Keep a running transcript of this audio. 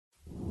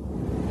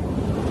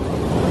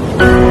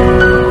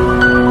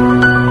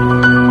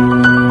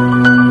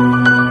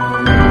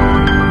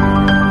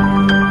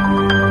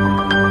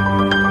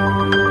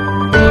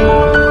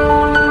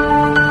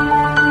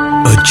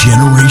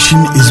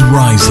nation is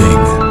rising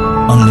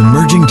on an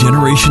emerging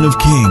generation of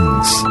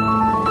kings.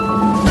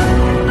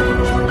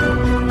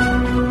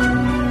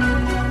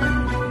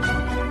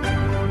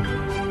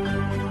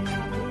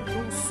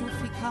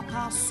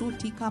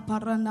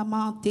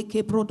 Paranama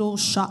teke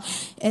prodosha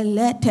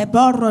elete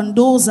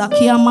barandoza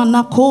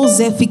kiamana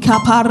koze fika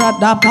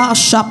parada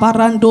basha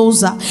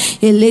parandoza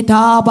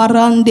eleta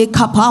barande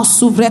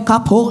kapasu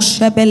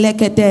vrekaposhe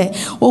belekete.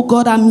 Oh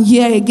God, I'm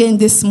here again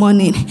this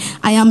morning.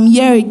 I am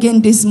here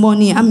again this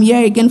morning. I'm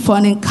here again for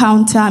an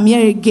encounter. I'm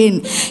here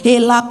again.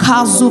 Ela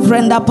kazu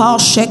vrenda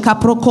bashe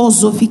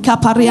kaprokozo fika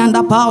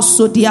parianda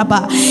baso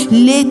diaba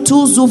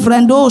letu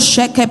zuvrendo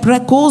sheke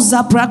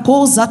prekoza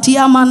prakoza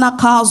tiamana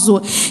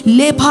kazo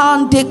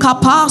lepande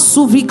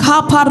kapasu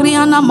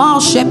vikapariana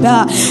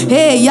masheba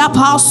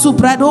yapasu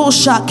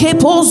bredosha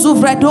kepozu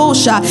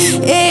vredosha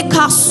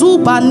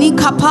kasuba ni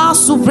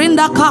kapasu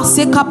vrinda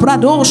kase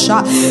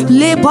kapradosha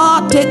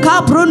lebate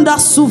kaprunda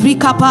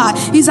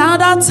suvikapa. Is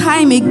another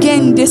time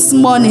again this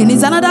morning.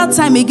 Is another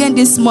time again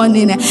this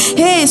morning.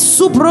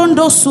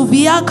 Subrondo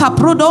suvia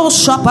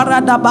kaprodosha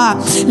paradaba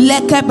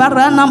leke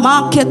barana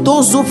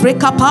maketozu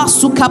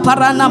vrekapasu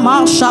kaparana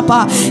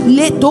mashaba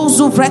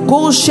letozu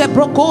vrekoshe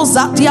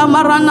brokoza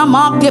tiamarana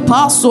make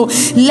paso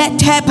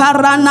lete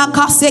parana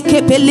kase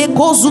kepele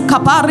kozu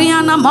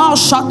kapariana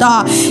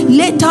mashata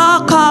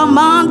leta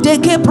kamante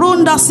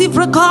keprunda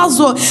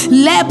sivrekazo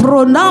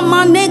lebro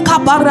namane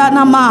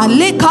kaparana ma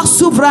leka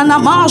suvrana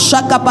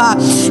mashakaba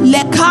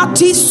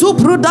lekati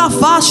subruda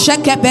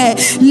fashekebe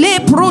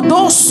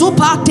leprodo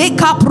supate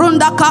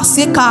kaprunda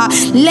kaseka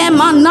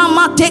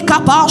lemanama teka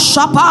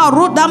pashapa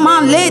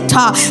rudama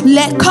leta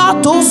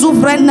lekato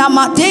zuvrena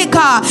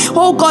mateka.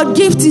 Oh God,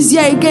 gift is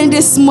here again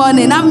this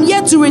morning. I'm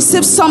here to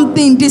receive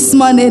something this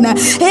morning.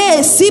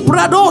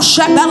 Sibrado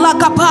shagala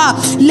kapa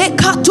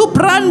lekatu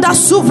branda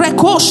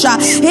suvrekosha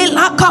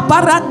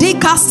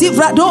elakaparadika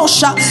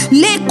sivradosha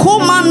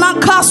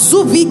lekumanaka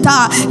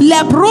suvita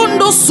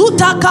lebrundo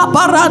suta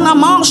kaparana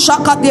mansha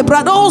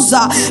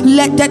katebradoza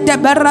letete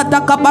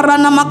berata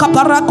kaparana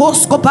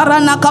makaparakosko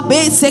parana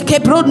kabese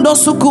kebrondo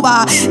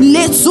sukuba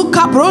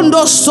letsuka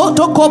brondo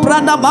soto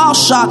kobranda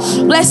masha.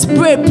 Let's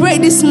pray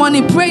this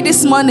morning. Pray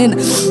this morning.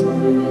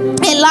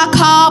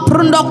 Elaka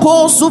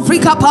prundoko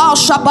sufrika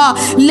pashaba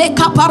le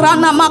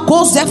kaparana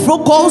makoze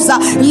frukoza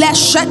le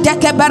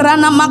sheteke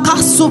berana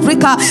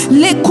makasufrika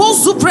le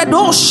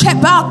kozufredo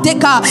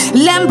shebateka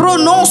lembro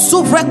no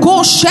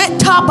sufreko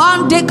sheta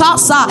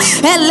bandekasa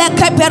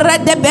eleke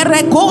perede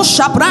bereko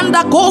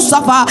shabranda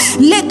kosafa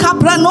le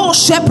kaprano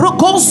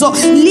sheprokozo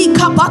li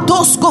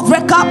kapatosko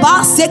vreka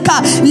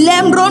baseka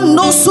lembro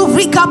no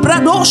sufrika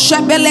prado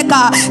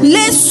shebeleka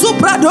le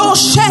suprado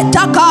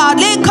shetaka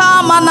le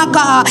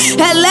kamanaka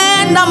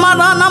Elena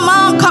marana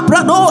manka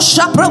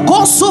pradosha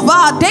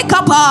prokosuva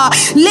dekapa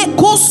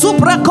lekusu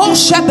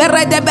prekosha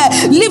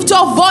beredebe. Lift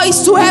your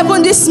voice to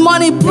heaven this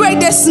morning. Pray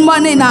this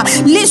morning.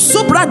 Le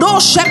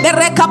supradosha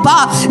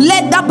berekapa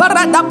le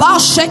dabarada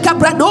basheka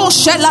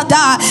pradosha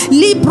lada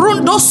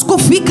librundo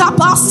skufika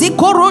pasi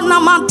corona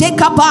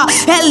mantekapa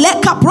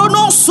eleka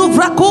prono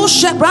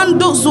suvrakosha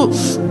brandozu.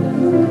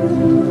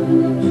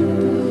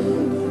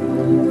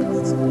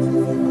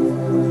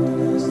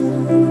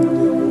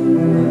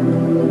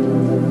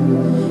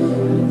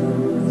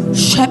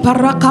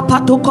 Sheparaka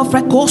patoko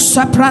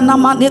frekosa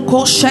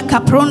pranamaneko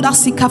shekapronda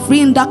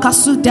sikafrinda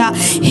kasuda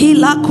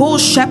hilako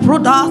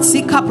sheproda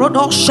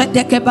sikaprodo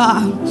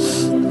shetekeba.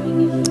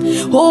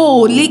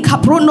 Oh,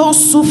 likaprono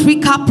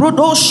sufrika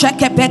prodo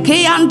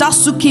shekepeke anda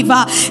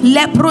sukiva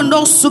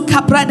leprono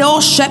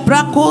sukaprado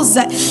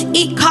sheprakoze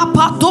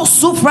ikapato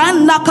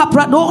sufranda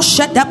kaprado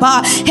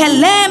sheteba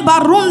helemba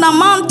runa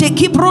mante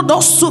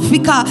kiprodo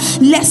sufika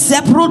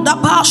leseproda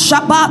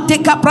pasha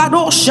bate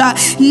kapradosha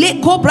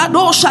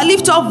lekobradosha.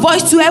 Lift your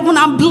voice to heaven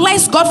and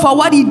bless God for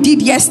what He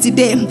did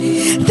yesterday.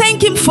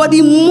 Thank Him for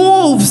the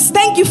moves.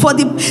 Thank you for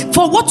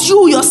what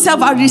you yourself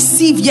have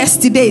received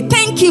yesterday.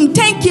 Thank Him.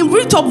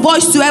 Lift your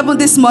voice to heaven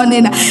this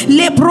morning.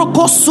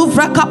 Lebroko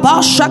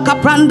suvrakabasha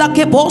kapranda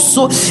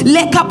keboso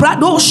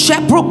lekabrado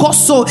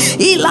sheprokoso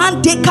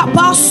ilante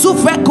kapasu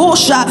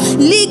vrekosha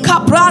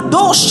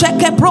likabrado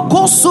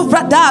shekeproko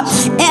suvrada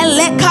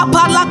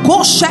elekapala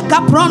koshe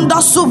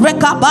kapronda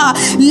suvrekaba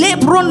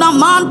lebrona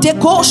mante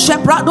koshe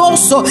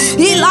pradoso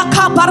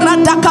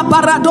ilakaparada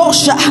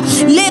kaparadosha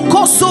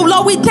lekoso.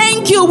 Lord, we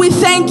thank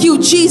you,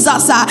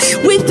 Jesus.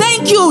 We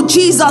thank you,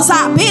 Jesus.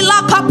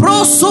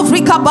 Ilakapro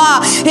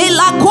suvrikaba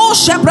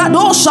elakoshe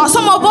pradosha.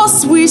 Some of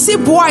us we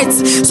receive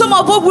words. Some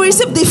of us we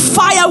receive the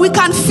fire. We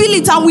can feel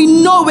it and we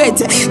know it.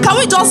 Can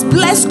we just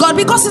bless God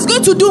because He's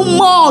going to do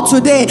more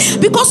today?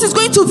 Because He's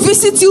going to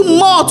visit you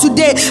more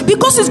today.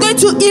 Because He's going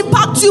to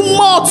impact you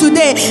more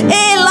today.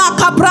 Ela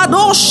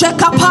kabrado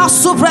shekapa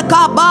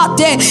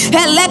suvrekabate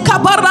ele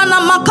kabarana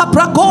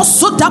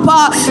makaprakosu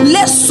tapa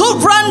le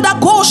suvranda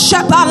ko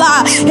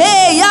shepala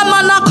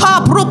yamana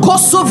kabruko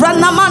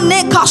sovrana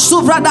maneka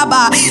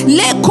suvradaba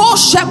le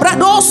koshe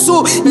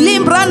bradosu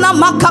limbrana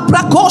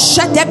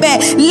makaprakoshe tebe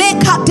le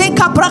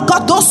kateka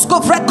brakadosko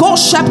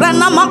vrekoshe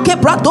brana make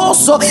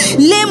bradoso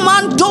le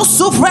mando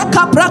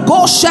suvreka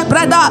brakoshe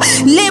brada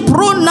le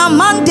bruna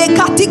mande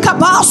katika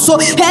baso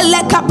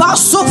ele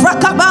kabaso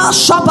vrekaba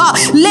shaba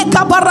le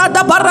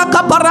kabarada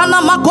baraka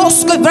barana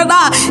makoske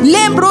vreda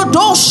le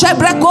brodoshe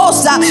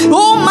brekosa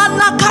o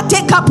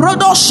manakate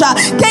kaprodosha.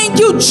 Thank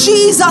you,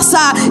 Jesus.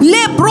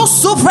 Le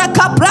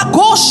brosuvreka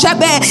brakoshe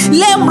be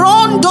le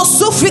rondo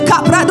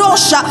sufrika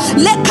bradosha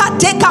le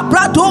kateka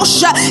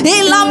bradosha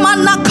ila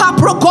manaka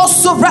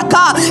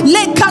prokosuvreka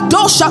le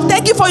kadosha.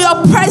 Thank you for your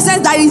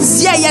presence that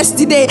is here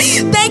yesterday.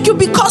 Thank you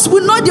because we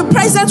know the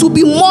presence will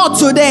be more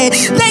today.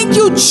 Thank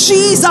you,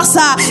 Jesus.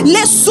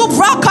 Le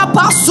suvraka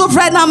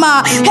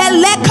pasuvrenama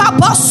heleka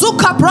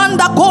basuka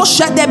branda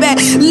koshe debe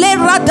le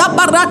rada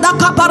barada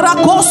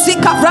kaparakosi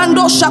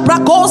kabrando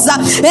shabrakoza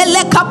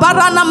ele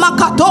kabarana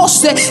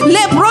makatose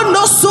le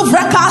brondo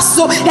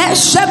suvrekaso e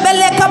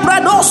shebele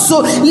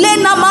kabradoso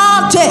le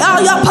namate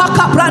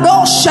ayapaka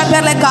bradoshe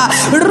beleka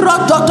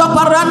rototo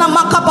barana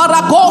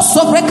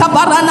makabarakoso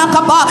vrekabarana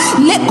kaba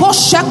le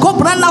koshe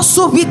kobrana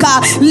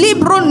suvika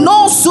libro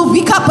no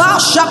suvika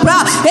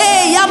bashabra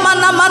e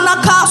yamana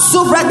manaka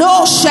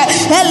suvradoshe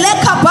ele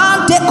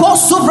kabante ko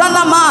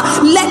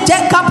suvranama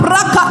lete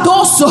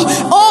kabrakadoso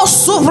o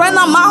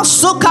suvranama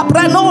so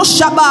kabrano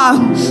shaba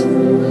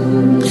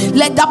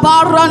let the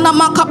barana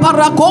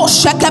makaparago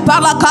sheke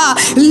baraka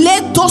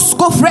let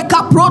tosko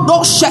freka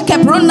prodo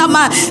sheke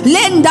brunama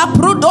lenda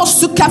prodo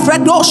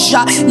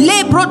sukafredosha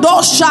le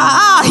brodosha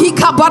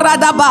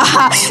hikabaradaba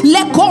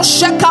le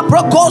kosheka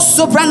broko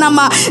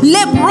suvranama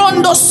le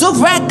brondo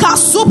suvreka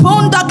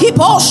suponda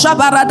kiposha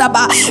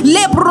baradaba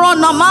le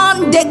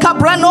bronaman de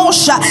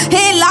cabranosha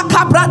he la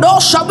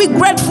cabradosha. We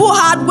grateful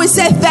heart we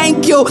say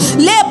thank you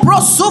le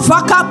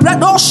prosufa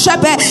cabradosha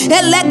be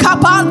ele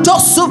cabanto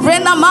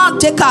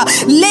suvrenamanteka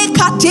le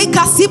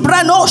kateka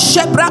sibrano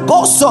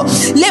shebrakoso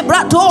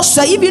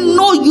lebradosa. Even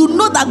though you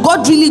know that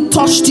God really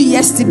touched you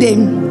yesterday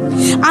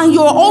and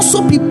you're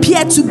also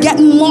prepared to get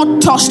more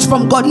touched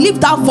from God,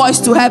 lift that voice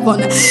to heaven.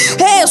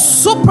 Hey,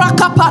 supra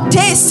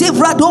kapate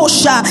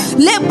sivradosha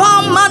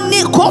leba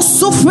maniko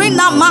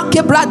sufrina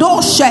make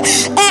bradosha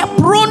e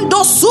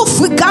prundo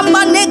sufri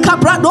kamane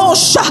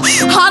kabradosha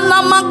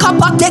hana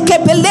makapate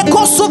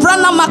kebeleko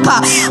suvrana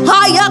maka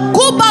haya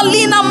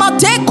kubalina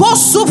mateko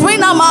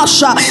sufrina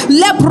masha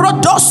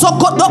lebrodoso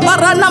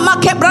kodobarana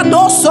make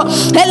bradoso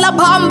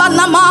elabamba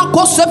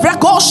namako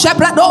sevrekoshe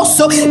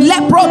bradoso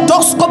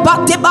lebrodosko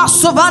bate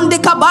sovande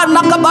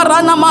kabana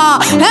kabarana ma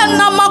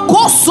ena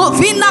makoso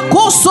vina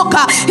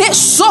kosoka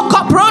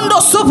esoka prondo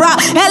sovra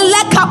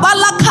ele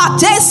kabala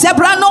kate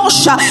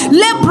sebranosha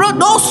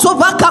lebrodoso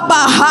vakaba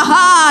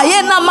ha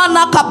ena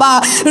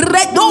manakaba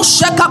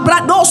redosha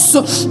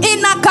kabradoso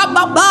ina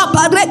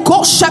kababa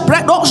rekosha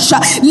bradosha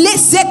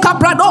lese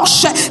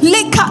kabradosha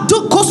le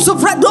katuko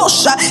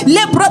sovradosha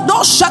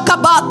lebrodosha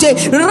kabate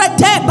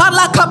rete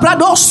bala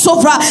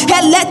kabradoso vra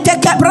elete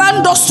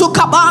kebrando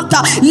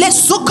sukabanta le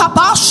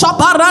sukabasha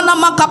barana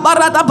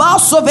makabarada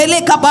baso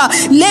velekaba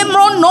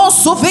lemron no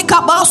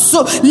sufika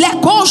baso le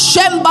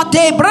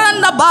koshembate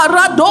branda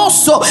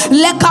baradoso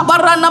le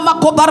kabarana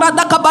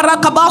makobarada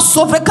kabaraka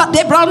baso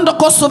vekate brando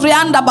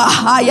kosuvrianda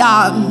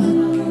bahaya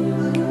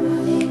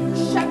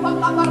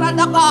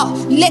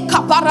le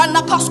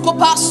kaparana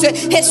kaskopase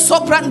e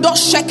soprando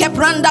sheke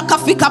branda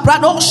kafika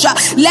bradosha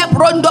le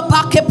brondo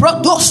pake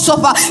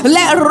brodosova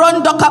le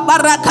rondo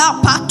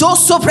kabaraka pato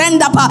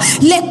sovrenda pa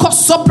le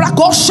kosopra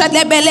kosha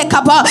le bele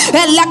kaba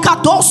le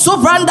kato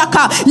sovranda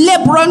ka le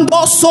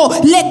brondoso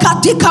le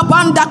katika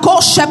banda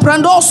kosha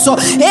brandoso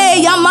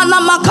e yamana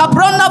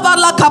makabrona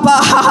vala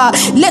kaba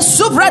le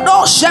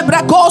sovradoshe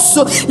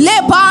brekoso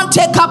le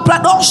bante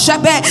kapradoshe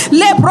be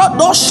le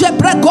brodoshe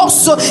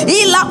brekoso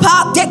ila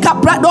pate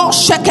kapradoshe.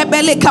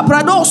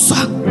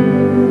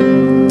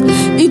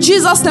 In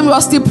Jesus' name we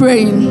are still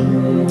praying.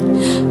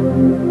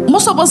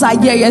 Most of us are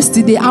here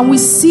yesterday and we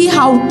see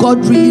how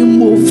God really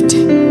moved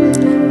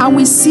and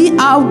we see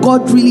how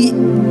God really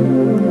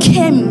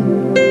came.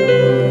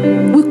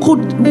 We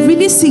could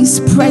really see his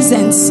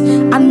presence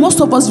and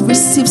most of us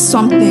received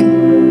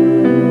something.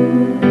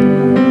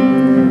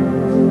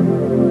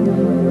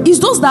 It's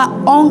those that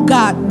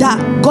hunger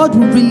that God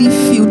will really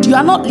fill. You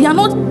are not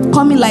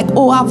coming like,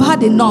 oh, I've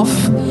had enough.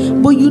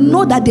 But you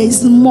know that there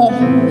is more.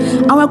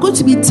 And we're going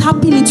to be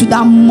tapping into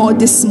that more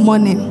this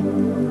morning.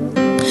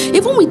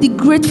 Even with the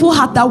grateful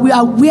heart that we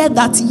are aware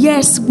that,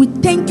 yes, we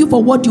thank you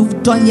for what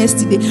you've done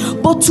yesterday.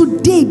 But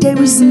today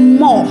there is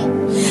more.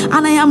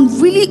 And I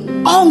am really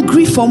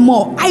hungry for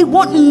more. I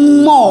want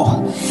more.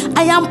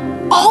 I am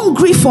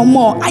hungry for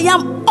more. I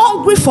am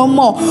hungry for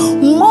more.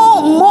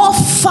 More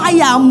fire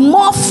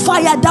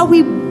that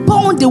we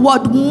burn the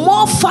world,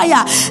 more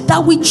fire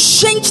that we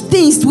change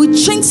things, we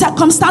change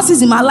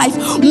circumstances in my life,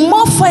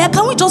 more fire.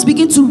 Can we just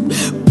begin to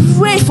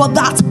pray for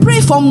that?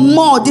 Pray for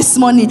more this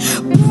morning.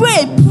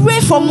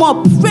 Pray for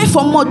more. Pray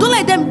for more. Don't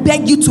let them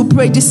beg you to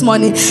pray this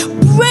morning.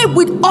 Pray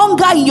with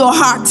hunger in your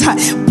heart.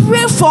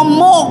 Pray for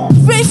more.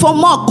 Pray for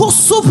more.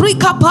 Kosuvri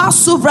kapa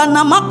suvra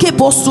namake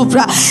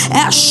posuvra.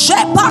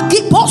 Shepa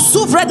kipo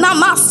suvra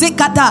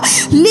namasekata.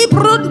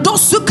 Libro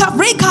dosuka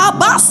reka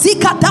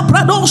basikata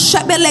prado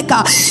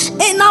shebeleka.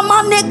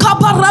 Enamane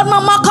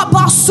kaparana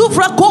makapa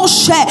suvra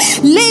koshe.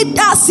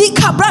 Leda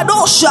sika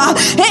bradosha.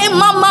 Hey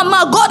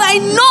mama, God, I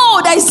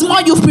know there is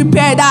more you've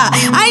prepared.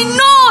 I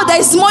know there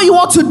is more you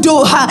want to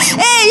do.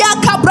 Hey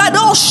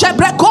yakabrado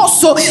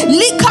shebrekoso.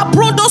 Lika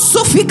prodo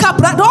sufika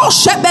brado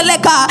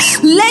shebeleka.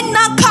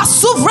 Lena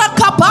kasuvra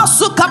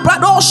kapasu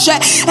kabradoshe.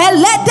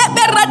 Elede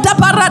berada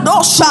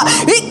paradosha.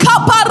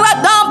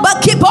 Ikaparadamba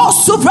kibo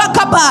suvra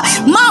kapa.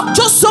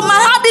 Just so my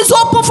heart is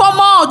open for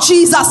more,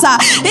 Jesus.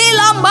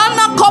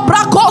 Ilamana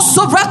kobra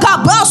kosuvra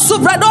kapa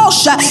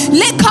suvradosha.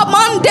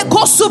 Lekamande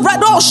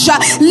kosuvradosha.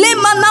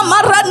 Lemana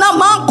marana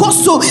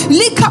mankosu.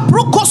 Lika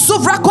bruko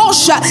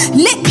suvrakosha.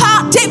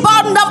 Lika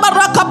tebanda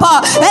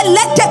barakapa.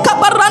 Elete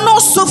kabarano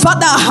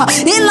sufada.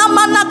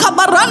 Ilamana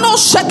kabarano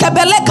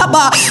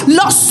shekebelekaba.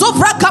 Lo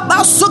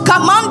suvrakaba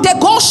sukamande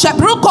koshe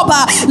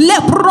brukoba.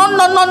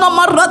 Lebrono no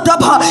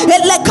maradaba.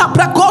 Eleka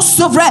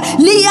prakosuvre.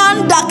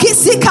 Lianda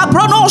kisika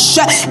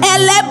bronoshe.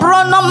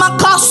 Elebrono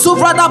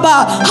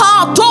makasuvradaba.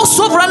 Ha to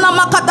suvrana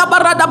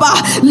makadabaradaba.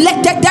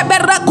 Lete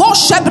debere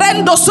koshe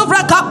brendo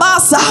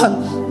suvrakabasa.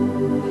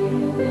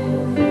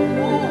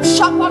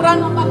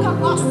 Shaparana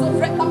makabaso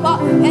frekaba.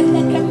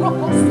 Eleke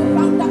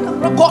prokosuvanda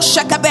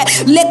kaprokoshekabe.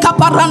 Leka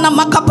parana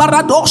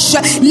makaparadoshe.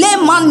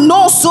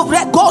 Lemano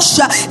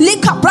suvrekosha.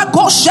 Lika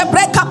prakoshe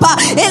brekapa.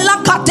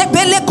 Elaka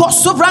tebele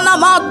kosuvrana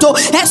mato.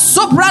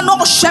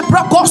 Esobrano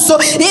sheprokoso.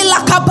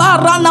 Elaka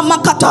barana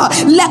makata.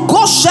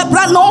 Lekoshe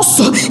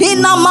branoso.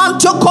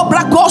 Inamanto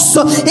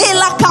kobrakoso.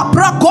 Elaka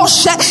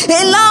prakoshe.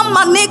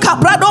 Elamanika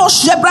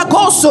bradoshe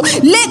brakoso.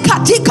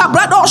 Lekatika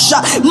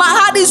bradosha. My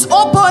heart is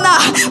open.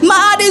 My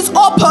heart is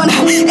open.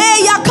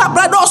 Eya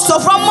kabradoso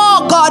from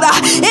all God.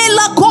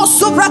 Ela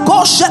koso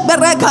brakoshe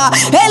bereka.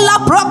 Ela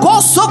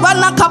brakoso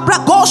vanaka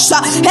brakosha.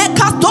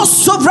 Ekato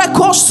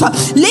sovrekosha.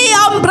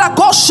 Liam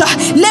brakosha.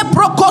 Le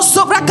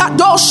brokoso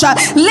vrakadosha.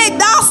 Le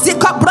dasi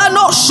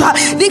kabranosha.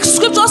 The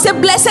scripture says,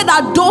 blessed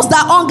are those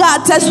that hunger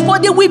and thirst, for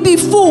they will be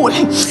full.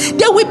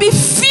 They will be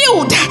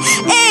filled.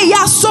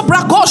 Eya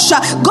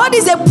sobrakosha. God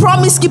is a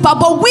promise keeper,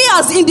 but we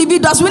as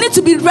individuals, we need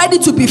to be ready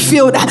to be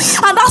filled.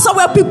 And that's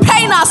why we're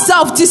preparing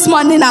ourselves this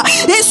morning.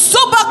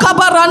 Soba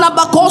kabarana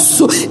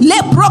bakosu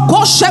le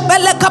brokoshe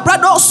bele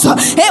kabradoso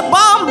e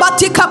bamba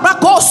ti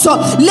kabrakoso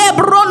le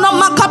brono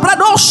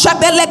makabradoshe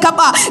bele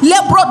kaba le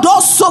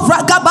brodoso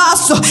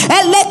vragabaso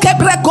e le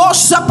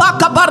kebrekoso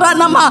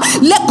pakabarana ma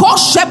le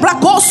koshe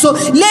brakoso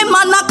le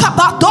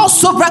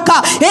manakabadoso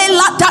vraka e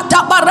la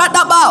tata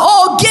baradaba.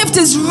 Oh, gift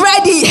is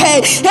ready.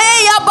 Hey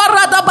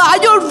baradaba,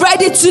 are you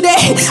ready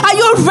today? Are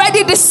you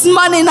ready this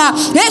morning?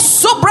 E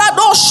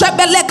sobradoshe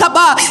bele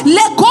kaba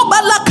le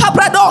kobala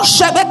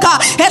kabradoshe beka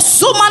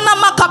Esumana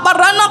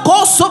makabarana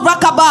koso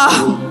rakaba.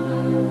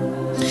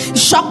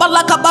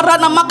 Shabala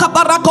kabarana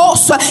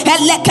makabarakosa.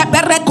 Eleke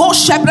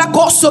berekoshe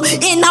brakoso.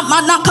 Ina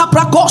manaka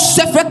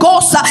brakose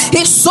frekosa.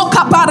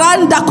 Isoka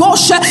baranda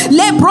koshe.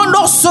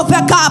 Lebronoso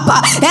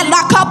vekaba.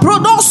 Elaka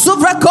bronoso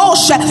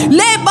vrekoshe.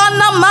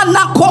 Lebana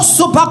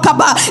manakoso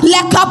bakaba.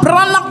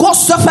 Lekabrana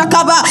koso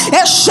vekaba.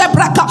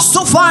 Eshebraka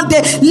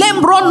sufande.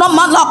 Lembrono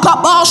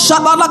malakaba.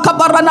 Shabala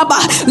kabarana ba.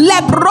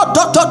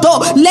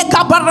 Lebrodododo.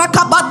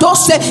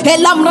 Lekabarakabadose.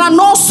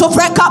 Elamranoso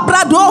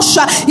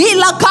vrekabradosha.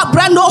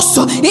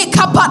 Ilakabranoso.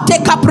 Ikapate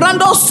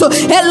kaprandoso.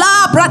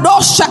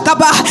 Elabradosha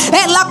kaba.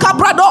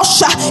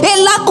 Elakabradosha.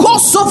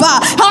 Elakosova.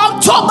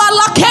 Antoba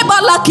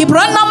lakeba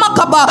lakibrana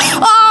makaba.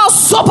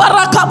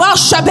 Sobarakaba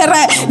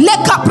shebere.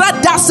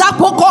 Lekabradaza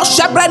poko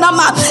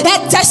shebrenama.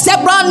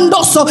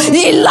 Etesebrandoso.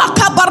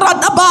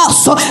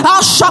 Ilakabaradabaso.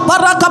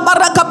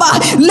 Ashabarakabarakaba.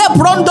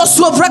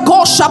 Lebrondoso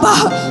vrekoshaba.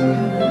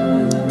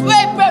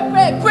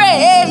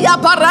 Pray, ya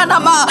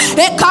baranama,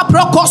 e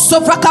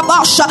caprocoso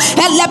fracabasha,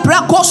 e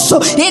lebracoso,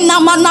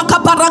 inamana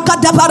cabaraka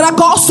de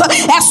baracoso,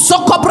 e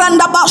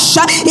socobranda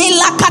basha, e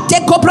la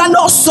cateco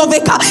branoso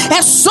veca,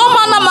 e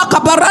somana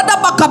macabarada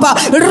bacaba,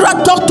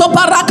 ratoto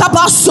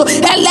baracabasso,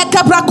 e le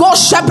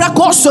cabracosha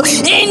bracoso,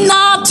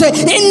 inate,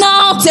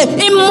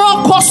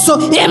 imbrocoso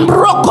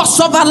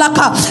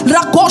valaca,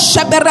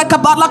 racosha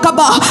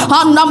berecabalacaba,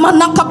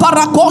 anamana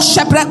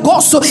cabaracosha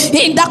bracoso,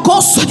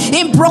 indacoso,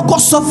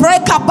 imbrocoso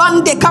freca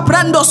bande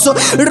caprandoso,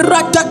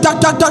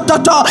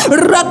 ratatatata,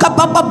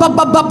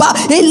 rakababa,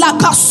 ela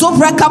caso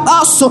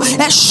frecabasso,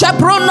 e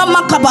chebrona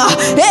macaba,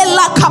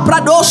 ela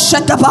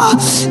capradosha taba,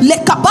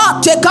 le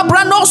cabate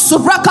cabranoso,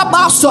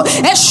 fracabasso,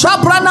 e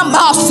chabrana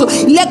masso,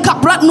 le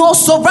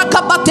cabranoso,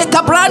 fracabate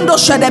cabrando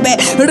shedebe,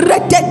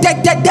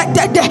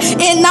 retete,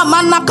 ena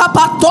mana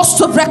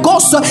capatoso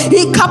frecoso,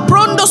 e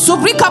caprondo su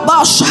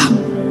fricabasha.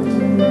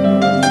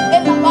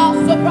 Ela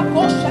basso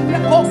fracosha.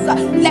 Sovracosa,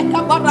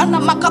 Lecabarana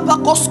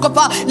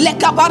Macapacoscova,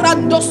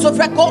 Lecabarando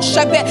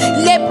Sovracoshebe,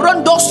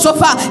 Lebrondo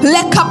Sofa,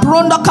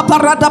 Lecabrondo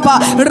Caparadaba,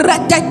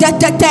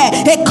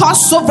 Retete, e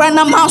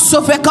Cosovrana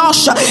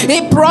Masovecosha,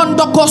 e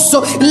Brondo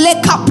Coso,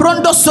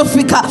 Lecaprondo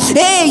Sofica,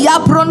 e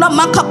Yabrona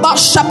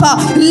Macabashapa,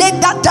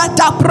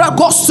 Ledata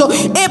Pragoso,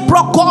 e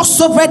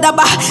Procoso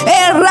Vedaba,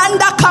 e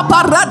Randa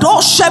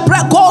Caparadoshe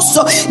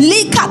Bragoso,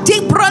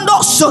 Licati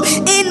Brandoso,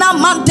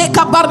 Inamante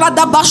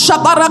Caparadaba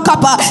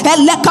Shabarakaba,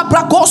 e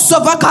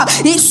Lecabracoso Vaca,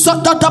 e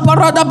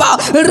Sototaparadaba,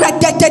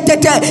 Retete,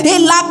 e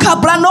La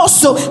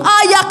Cabranoso,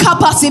 Aya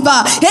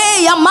Capasiva,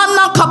 e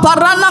Yamana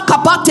Caparana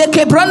Capate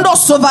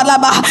Quebrandoso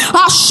Valaba,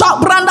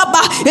 Ashabrandaba,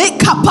 e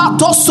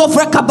Capato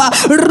Sovrecaba,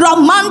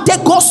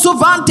 Romante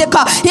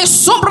Cosovanteca, e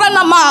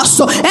Sombrana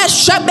Maso, e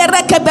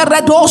Shebereke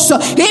Beredoso,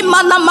 e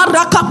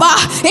Manamaracaba,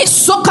 e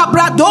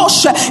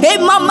Socabradoshe, e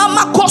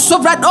Mamma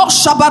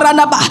Cosovradosha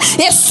Baranaba,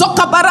 e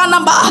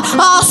Socabaranaba,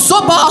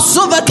 Asoba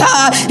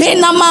Soveca, e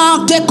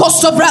Namante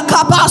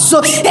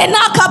Cosovracabaso, e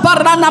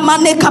Nakabarana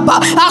Manecaba,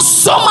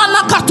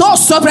 Asomana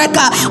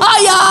Catosovreca,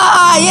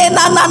 Aya, e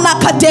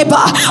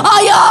Nanakateba,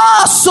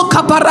 Aya,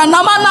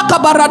 Sucabarana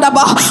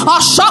Manakabaradaba,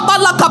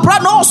 Ashabala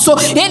Cabranoso,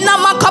 e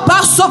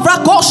Namakabaso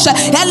Vracoshe,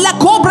 e La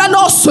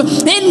Cobranoso,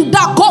 in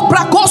da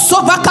Cobra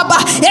Cosovacaba,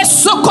 e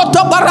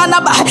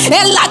Socotobaranaba,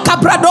 e La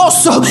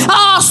Cabradoso,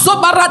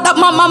 Asobarada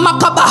Mama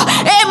Macaba,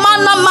 e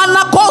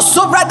Mana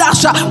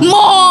Cosovradasha,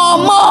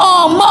 more,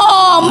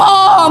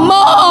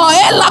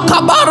 e La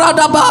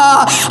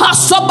Cabaradaba,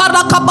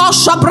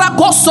 Asobaracabasha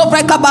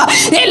Bracosovrecaba,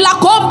 e La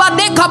Comba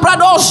de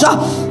Cabradosha.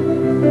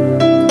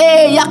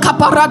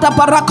 Yakaparada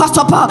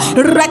Barakasapa,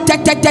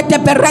 Retete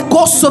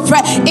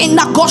Berekosofre,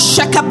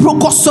 Inakosheka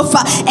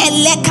Prokosofa,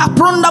 Eleka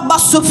Brunda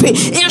Basufi,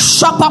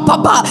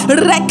 Ishapapa,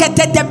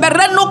 Rekete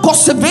Bereno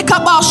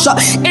Kosovekabasha,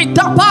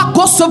 Itapa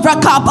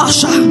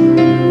Kosovrakabasha.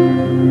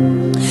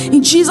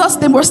 In Jesus'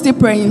 name, we're still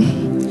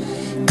praying.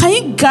 Can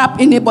you grab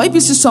a neighbor? If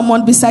you see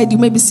someone beside you,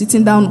 maybe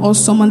sitting down, or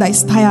someone that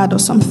is tired or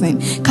something,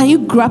 can you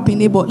grab a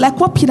neighbor? Like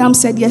what Peter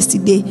said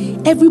yesterday,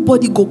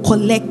 everybody go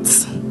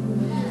collect.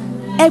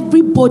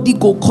 Everybody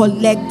go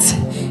collect.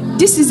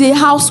 This is a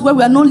house where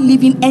we are not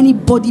leaving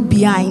anybody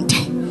behind.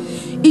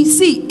 You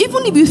see,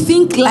 even if you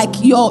think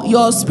like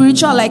your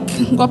spiritual, like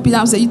God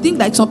Peter said, you think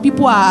like some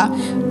people are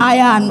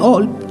higher and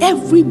all.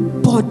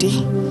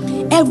 Everybody,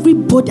 and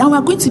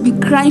we're going to be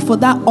crying for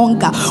that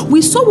hunger.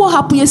 We saw what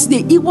happened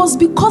yesterday. It was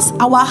because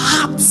our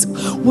hearts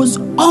was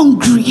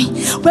hungry.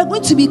 We're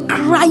going to be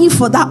crying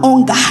for that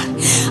hunger.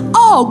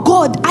 Oh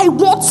God, I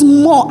want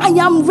more. I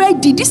am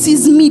ready. This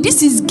is me.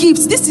 This is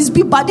gifts. This is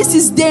people. This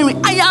is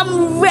daring. I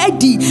am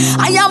ready.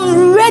 I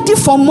am ready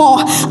for more.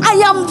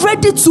 I am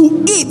ready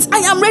to eat. I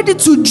am ready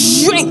to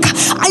drink.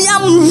 I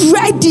am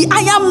ready.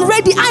 I am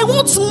ready. I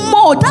want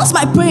more. That's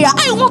my prayer.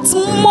 I want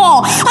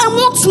more. I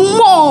want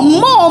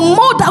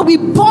more that we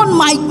burn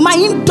my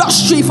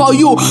industry for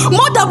you.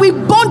 More that we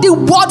burn the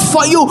word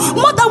for you.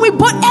 More that we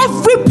burn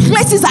every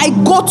places I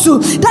go to,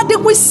 that they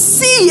will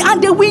see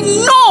and they will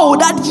know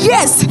that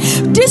yes,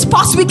 this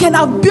past weekend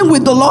I've been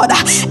with the Lord.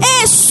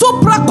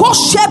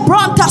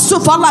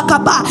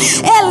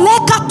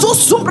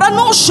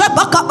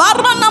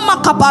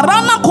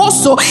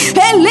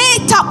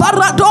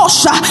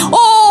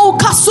 Oh,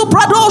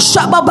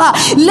 Kasupradosha Baba,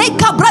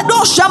 Leka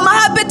Bradosha, my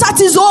habitat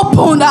is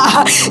open.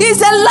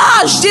 Is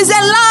enlarged. Is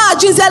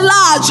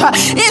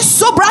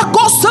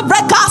Sobracosa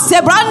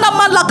Bracase, Branda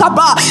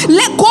Malacaba,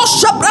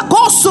 Lekosha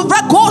Bracosu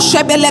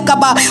Bracosha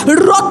Belecaba,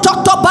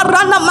 Rototo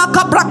Barana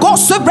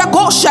Macabracosa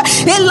Bracosha,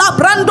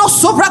 Elabrando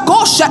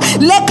Sovracosha,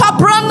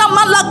 Lecabrana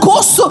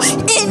Malacoso,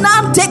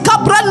 Inante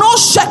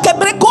Cabranosha,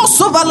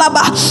 Quebrecoso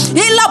Valaba,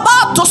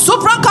 Elabato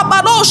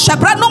Sovracabarosha,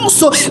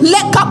 Branoso,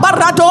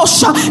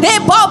 Lecabaradosha,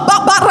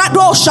 Ebaba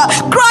Baradosha.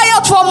 Cry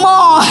out for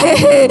more.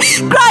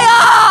 Cry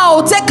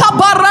out.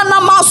 Ekabarana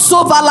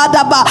Maso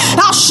Valadaba,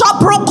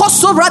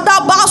 Ashabrocoso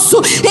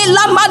Radabasu,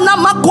 Elamana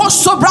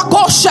Macoso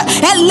Bracosha,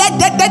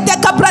 Eledete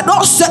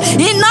Cabradosa,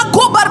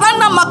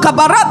 Inacobarana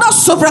Macabarada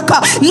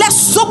Sovraka, Les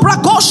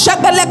Sobracosha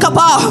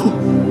Belecaba.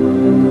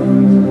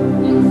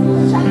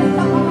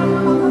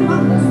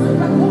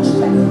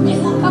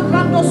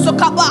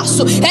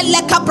 Socabasso,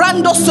 ele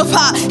cabrando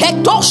sofa,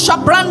 e tosha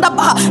branda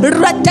ba,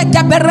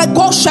 retete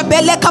beregosha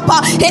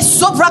belecapa, e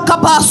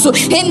sovracabasso,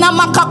 e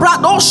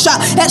namacabradosha,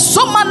 e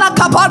somana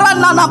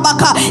cabarana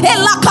nabaca, e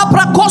la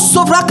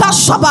cabracoso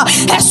vracashaba,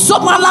 e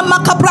somana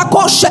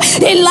macabracosha,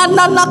 e la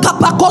nana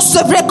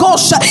capacosa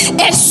vrecosha,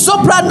 e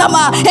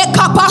sobranama, e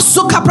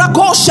capasso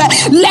cabracosha,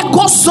 le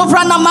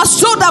cosovranama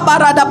suda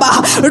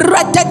baradaba,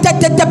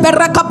 retete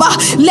berecaba,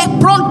 le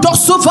pronto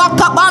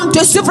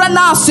sovacabante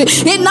sivranasi,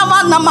 e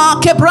namanama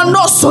che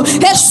brandoso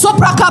e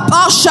sopra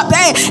capascia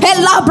e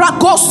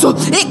labracoso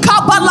e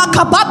cabala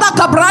cabada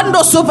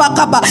cabrando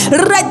sovacaba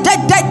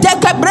redete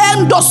che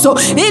brandoso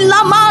e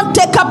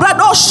lamante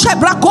cabradosce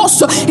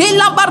bracoso e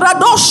la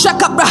baradoscia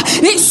cabra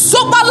e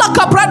sobala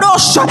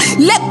cabradoscia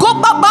le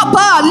coba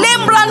baba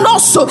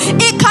lembranoso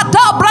e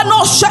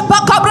cadabranosce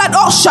pa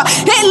cabradoscia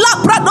e la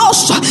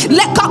bradoscia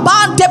le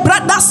cabante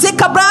bradasse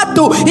cabrato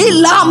Ibrando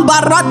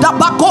ilamba rada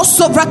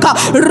bakoso vraka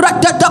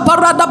rada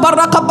barada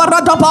baraka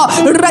barada ba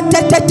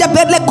retete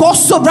bele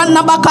koso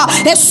vranabaka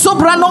e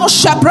sobrano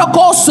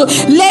shebrakoso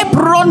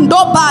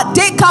lebrondo ba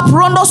de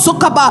caprono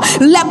sukaba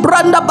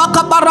lebranda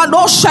baka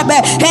barado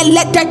shebe e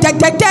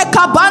letete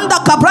kabanda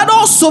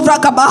kabrado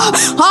suvrakaba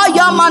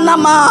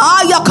ayamanama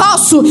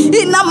ayakasu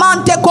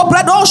inamante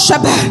kobrado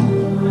shebe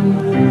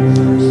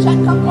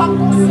shaka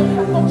bakoso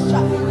vrakosha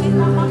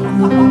inamana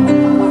kabanda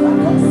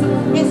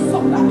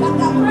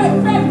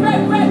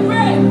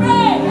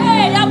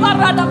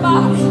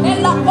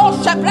ela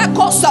coxa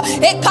precoça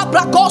e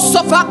cabra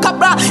coça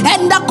vacabra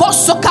enda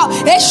coçoca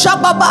e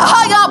xababa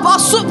haya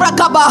basubra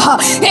caba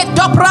e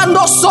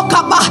dobrando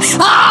socaba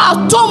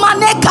toma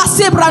neca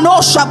sebra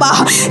no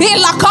xaba e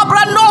la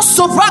cabra no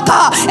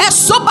suvraca e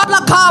soba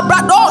la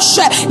cabra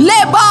doce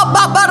leba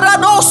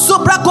babarado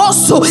subra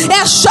coço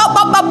e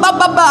xababa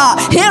baba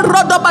e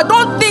rodoba.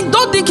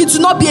 Don't think it's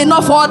not be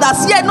enough for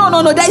others. Yeah, no,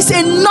 there is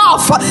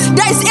enough.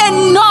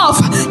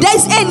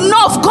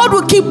 God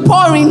will keep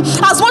pouring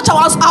as much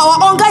as our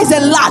hunger is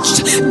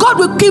enlarged. God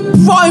will keep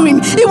pouring.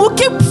 It will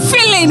keep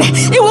filling.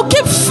 It will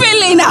keep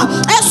filling.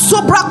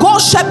 Esobrako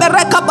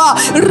sheberekaba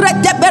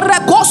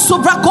redebereko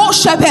sobrako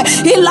shebe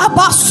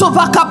ilaba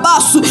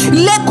sovakabasu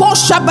leko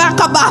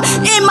shebekaba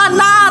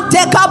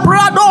imanante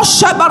kabrado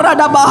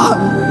sheberadaba.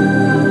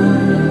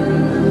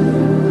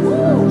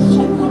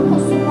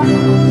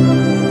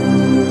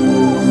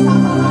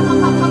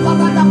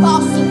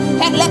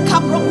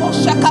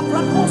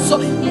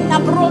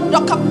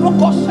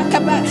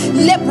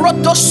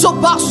 Lebroto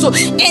sobaso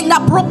ina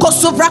broko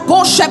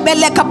sovrako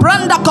shebele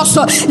kabranda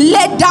koso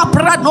leda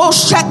brano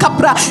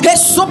shekabra e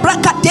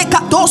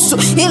sobrakateka doso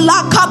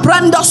ila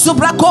kabranda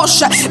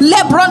sobrakosha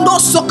lebrando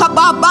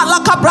sokababa la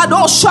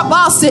kabrado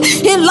shabase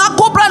ila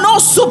kobrano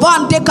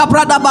subande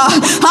kabradaba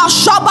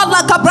ashaba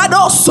la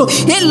kabradoso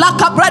ila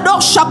kabrado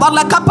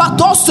shabala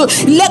kapatoso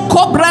le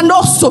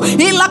kobranoso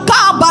ila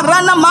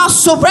kabarana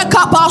maso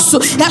vrekabaso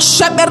e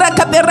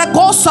shebereka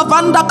berekoso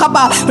vanda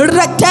kaba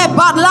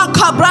reteba la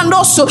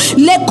kabrandoso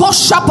le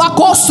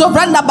koshapakoso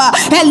vrandaba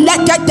e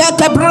letete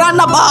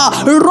kebranaba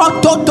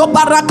rototo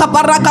baraka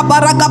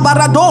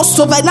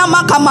baradoso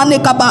venama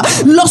kamanekaba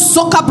lo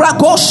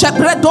sokabrako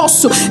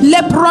shebredoso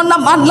le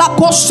pronama la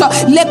kosha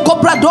le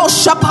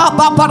kobradosha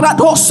papa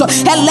paradoso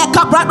e le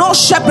kabrado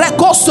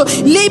shebrekoso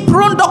li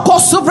prondo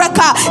koso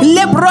vreka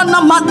le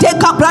bronama te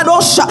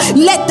kabradosha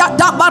le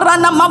tata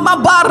barana mama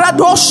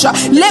baradosha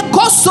le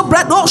koso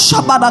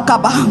bradosha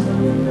barakaba.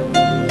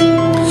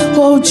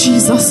 Oh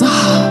Jesus,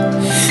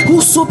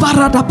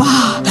 usuparadaba,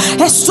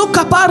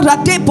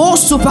 esukaparade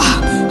bosuba,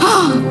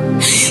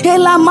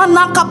 ela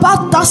manaka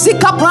pata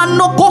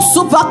sikabrano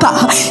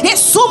kosuvaka,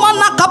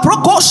 esumanaka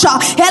prokosha,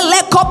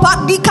 ele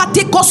kopadika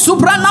tiko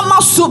subrana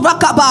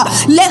masuvakaba,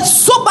 le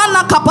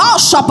subana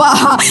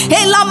kabashaba,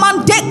 ela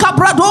mandeka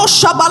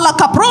bradosha bala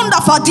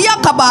kapronda fadia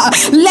kaba,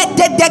 le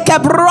teke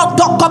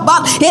broto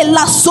kaba,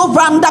 ela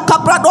suvranda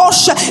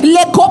kabradosha,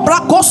 le cobra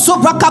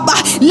kosuvakaba,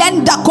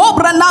 lenda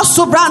cobra na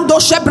suvrando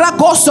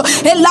shebrakoso,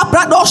 ela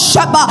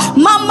bradoshaba,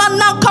 mama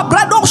na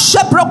kabrado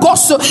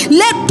shebrakoso,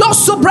 le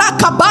dosu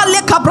brakaba,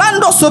 le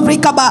kabrando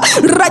sovrikaba,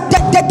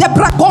 retete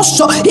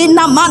brakoso,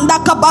 inamanda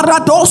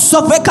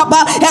kabaradoso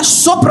vekaba, e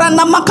sopra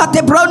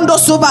namakate brando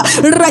suva,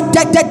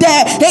 retete,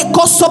 e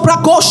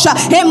kosobrakosha,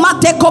 e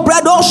mate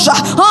kobradosha,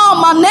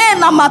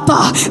 manena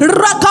mata,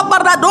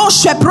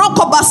 rakabaradoshe,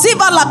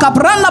 prokobasiva la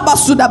kabrana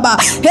basudaba,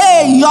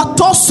 hey,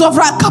 yoto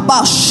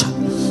sovrakabash.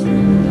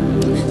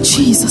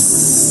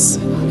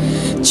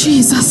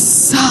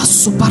 Jesus,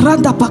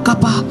 suparanda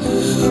pakapa,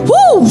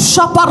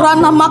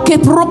 shaparana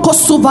make proko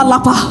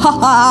suvalapa,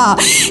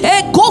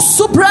 e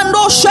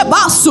kosubrando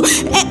shebasu,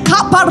 e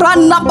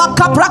kaparana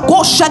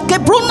bakabrako shake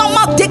bruna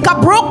mate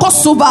kabroko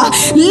suva,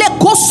 le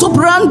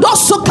kosubrando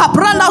su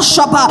kabranda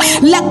shaba,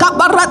 le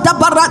kabarada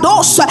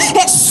baradosa,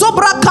 e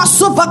sobra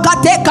kasuva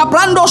kate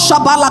kabrando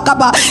shabala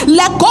kaba,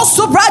 le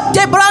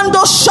kosubrate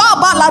brando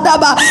shabala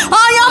daba,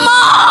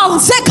 ayama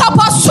se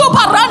kapa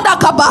suparanda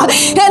kaba,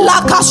 e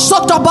la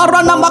kasota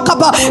barana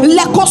makaba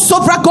le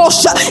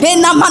kosovrakosha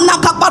ena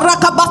manaka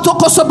baraka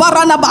batoko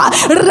sobaranaba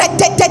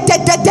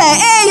retetete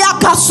eya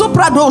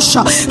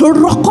kasupradosha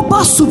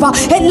rokobasuva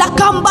ela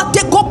kamba te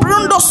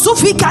koprondo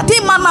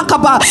sufikati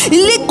manakaba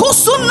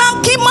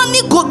likusunanki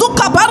maniko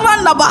duka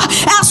baranaba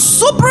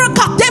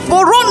asuprakate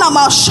forona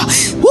masha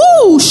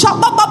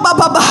shababa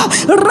baba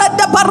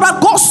reda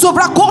barakoso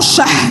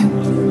vrakosha.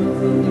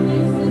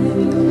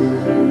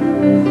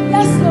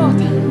 Yes,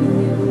 Lord.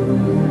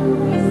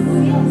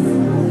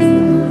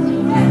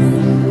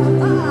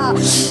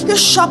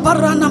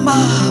 Shabaranama.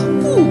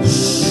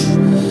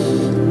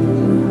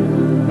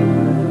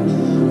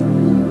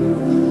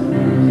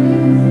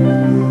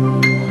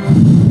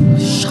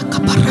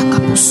 Shakabaraka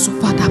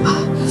busupadaba.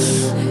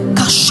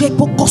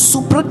 Kashepoko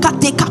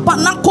suprakate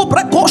kapanako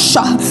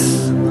brekosha.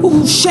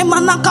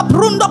 Shemanaka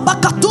brundo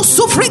bakatu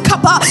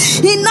sufrikaba.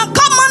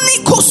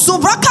 Inakamani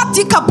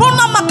kusuvrakati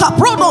kabona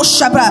makaprodo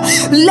shabra.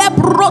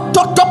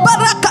 Lebroto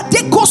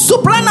barakate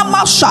kosubrana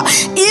masha.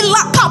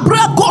 Ila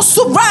kabra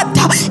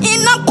kosuvrata.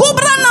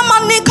 Inakubrana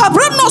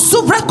Cabrano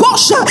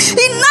Suvrecosha,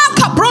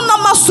 Inaka Bruna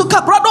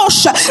Masuka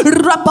Bradosha,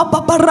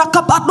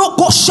 Rapaparakabado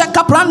Kosha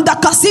Cabranda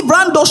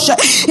Casibrandosha,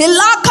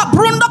 Elaka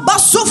Brunda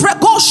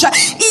Basufrecosha,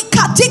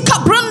 Ikatika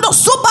Brundo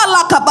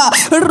Subalakaba,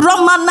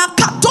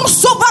 Ramanakato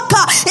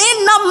Suvaka,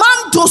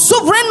 Inamanto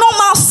Suvreno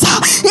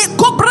Masa,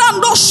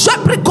 Ecobrando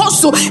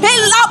Shepricoso,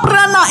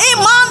 Elabrana,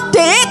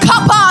 Emante,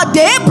 Ekapa,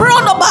 de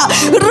Brunoba,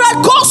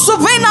 Recoso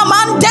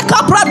Venamante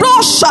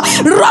Capradosha,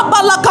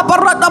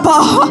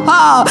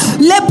 Rabalakabaradaba,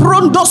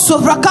 Lebrondo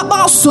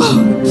Suvracabaso.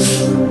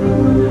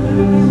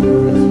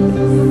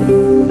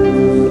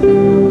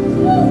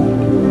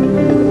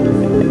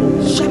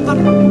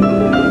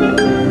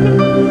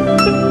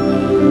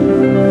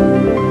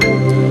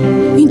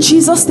 In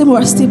Jesus' name,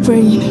 we're still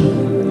praying.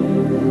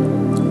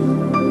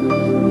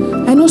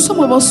 I know some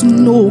of us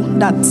know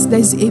that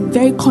there's a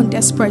very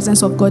condensed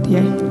presence of God here,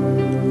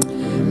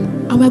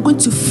 and we're going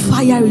to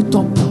fire it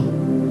up.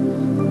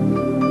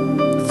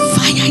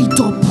 Fire it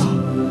up.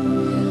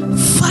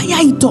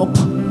 Fire it up.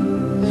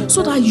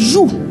 So that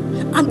you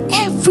and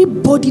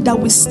everybody that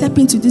will step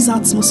into this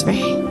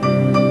atmosphere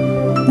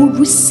will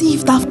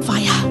receive that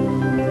fire.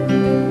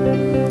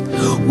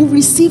 Will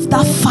receive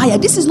that fire.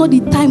 This is not the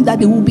time that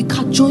they will be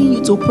cajoling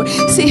you to pray.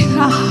 Say,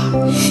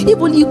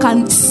 even you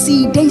can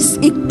see there is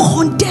a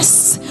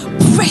condensed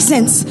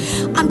presence,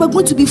 and we're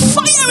going to be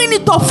firing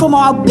it up from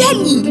our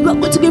belly. We're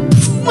going to be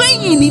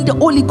praying in the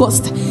Holy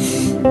Ghost.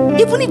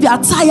 Even if you are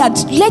tired,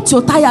 let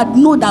your tired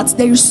know that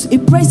there is a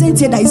presence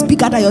here that is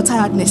bigger than your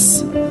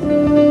tiredness.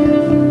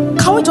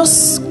 Can we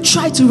just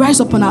try to rise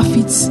up on our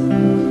feet?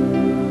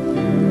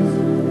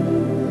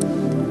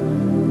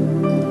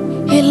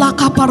 We're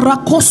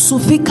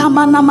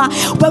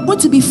going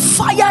to be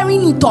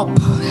firing it up.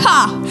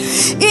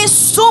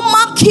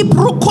 Isuma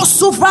kibruko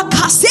suvra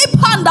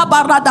kasepanda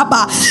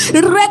baradaba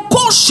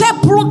rekoshe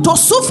brunto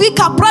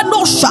sufika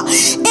pranosha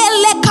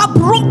eleka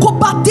brunko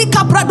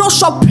batika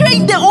pranosha. Pray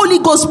in the Holy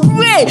Ghost.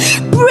 Pray.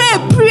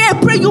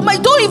 You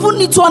might don't even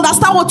need to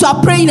understand what you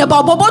are praying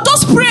about, but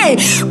just pray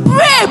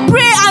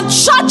and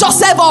charge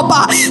yourself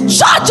up.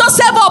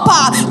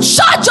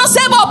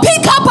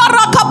 Pick up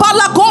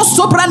arakabala go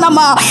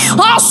sobranama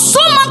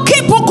asuma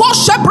kibuko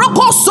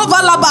shebroko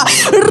sovalaba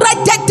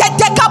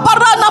retete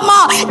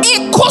kabaranama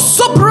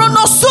ikoso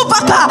bruno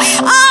suvaka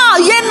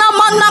yena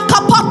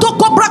manaka pato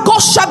kobrako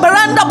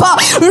shaberanda ba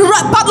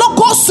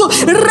rapalokosu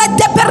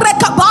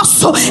retepereka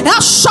baso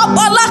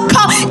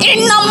ashabalaka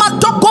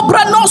inamato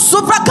kobrano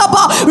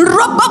suvrakaba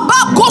robaba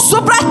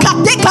suvraka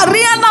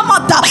dekariana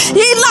mata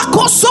ila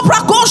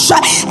kosuvrakosha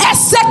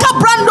eseka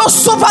brando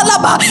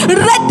suvalaba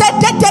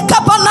retete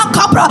kabana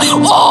kabra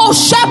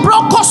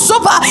shebroko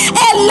suva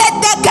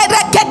elete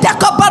kerekete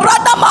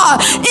kabaradama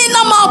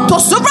inamato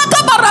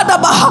suvraka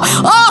baradaba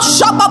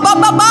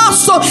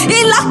shabababaso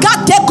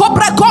ilakate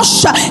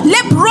kobrekosha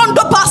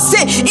lebrondo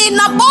passe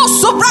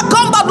inaboso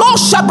brakomba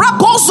losha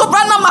brakoso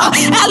branama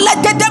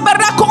elete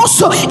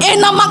berakoso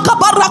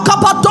inamakabara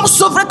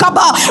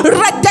sovrekaba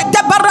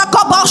retete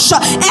barakabasha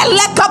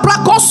eleka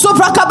brakoso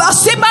vrakaba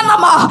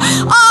simanama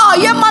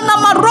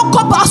yemanama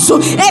rokobasu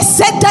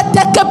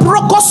esetete ke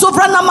brokoso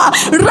vranama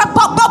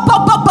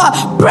rapapapapa.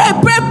 Pray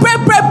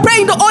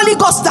in the Holy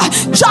Ghost.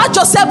 Charge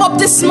yourself up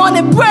this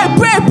morning. Pray.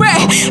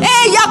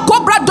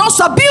 Yakobra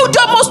dosa, build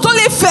your most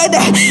holy faith.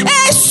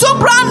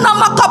 Sobrana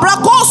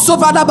makabrakoso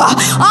vadaba.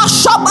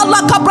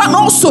 Ashabala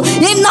kabranoso.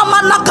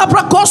 Inamana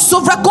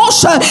kabrakoso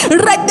vrakosha.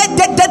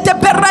 Redete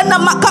perana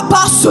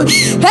makapasu.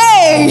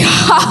 Hey,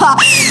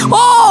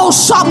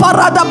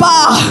 shabaradaba.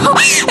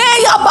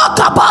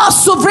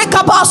 Makabasu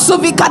vrikabasu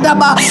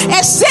vikadaba.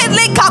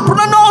 Esele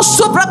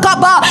kabranoso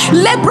vrakaba.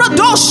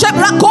 Lebrodoshe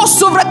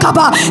brakoso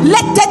vrakaba.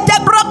 Letete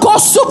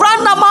brakoso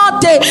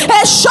vranamate.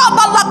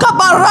 Eshabala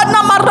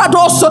kabarana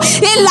maradoso.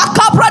 Ila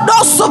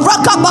kabradoso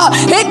vrakaba.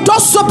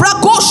 Endoso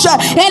brakosha.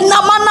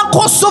 Enamana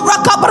koso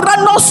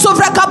vrakabranoso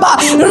vrakaba.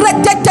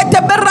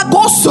 Retete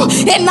berakoso.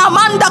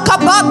 Enamanda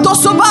kabato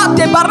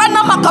sobate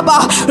barana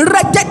makaba.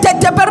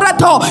 Retete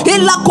berato.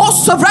 Ila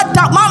koso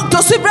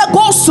vratamanto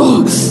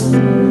sivrakoso.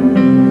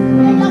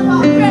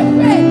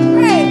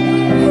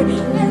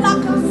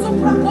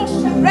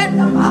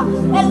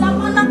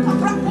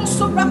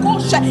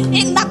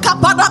 Inna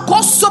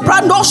kabarakoso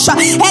branosha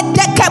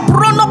eteke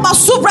brono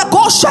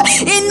basuvrakosha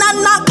inna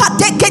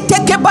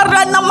nakateke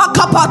barana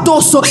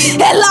makapatoso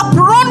ela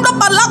brondo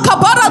balaka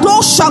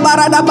baradosha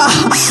baradaba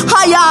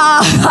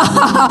haya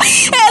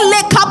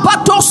ele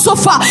kapatoso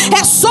fa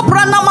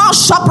esobrana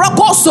masha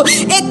brakoso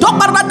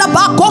edobarada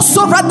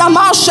bakoso rada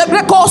masha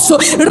brakoso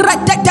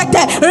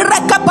retete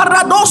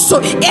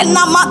rekaparadoso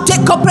inna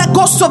mateko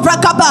brakoso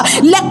vrakaba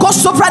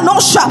lekoso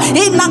vranosha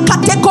inna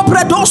kateko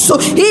bradoso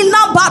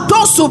inna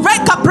badoso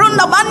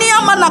kabrunda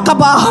mania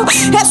manakaba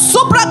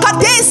esubra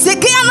kadese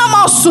kiana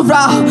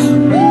masubra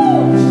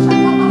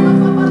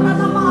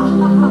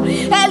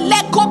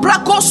ele cobra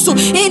brakosu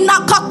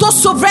inakato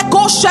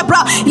sovreko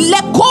shebra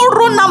le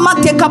koruna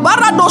mateka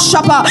barado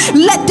shaba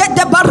le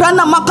de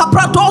barana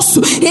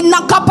makapradosu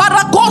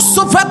inakapara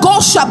kosu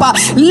vreko shaba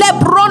le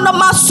brona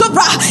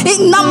masuvra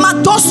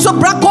inamatosu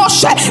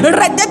brakoshe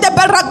rede de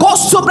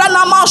berakosu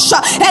brana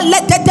masha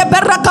ele de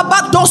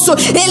berakabadosu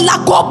ila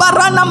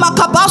kobarana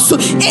makabasu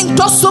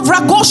into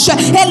suvrakoshe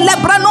ele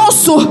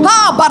branosu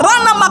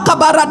barana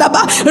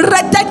makabaradaba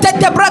rede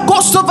de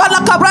brakosu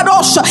vala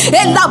kabradosha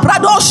ela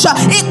bradosha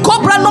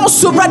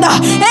ikobranosu brada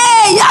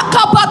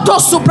yakabato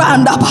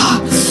subranda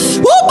ba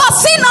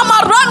ubasina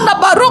maranda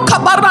baruka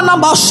barana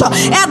masha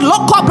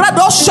loko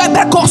bradosha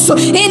bekosu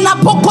ina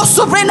poko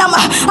suvrena ma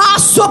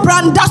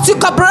asubranda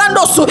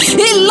sikabrandosu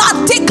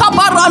ilatika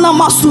barana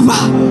masuva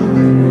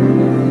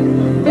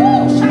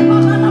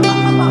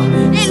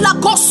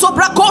koso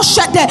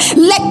brakoshete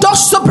leto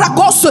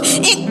sobrakoso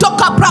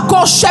itoka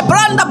brakoshe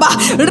branda ba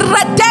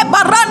rete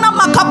barana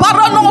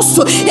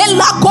makabaranoso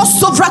ela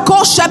koso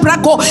brakoshe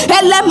brako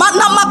ele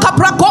mana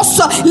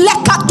makabrakoso le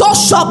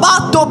katosho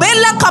bato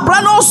bele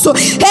kabranoso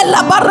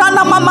ela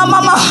barana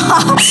mama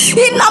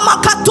ina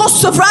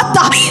makatoso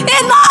vrata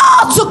ina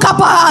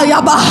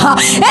tsukabaya ba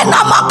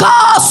ina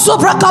makaso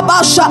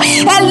brakabasha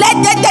ele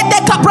de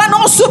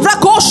kabranoso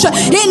brakoshe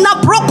ina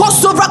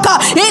brokoso vraka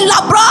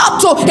ela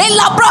brato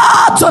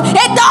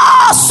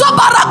eda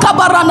sobaraka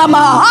barana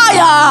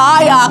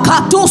aya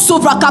katusu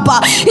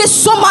vrakapa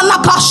isumana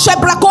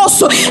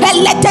kashebrakosu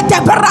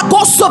eletete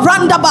berakosu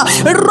vrandaba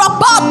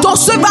robato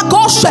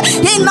sivakoshe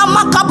ina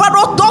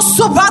makabaroto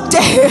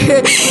suvate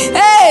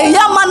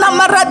yamana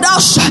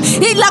maradasha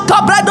ila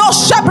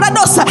kabradosha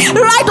bradosa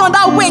ride on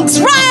that wings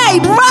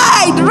ride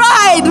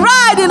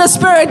in the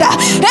spirit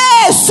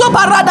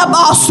subarada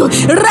basu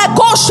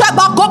rekoshe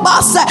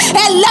bakobase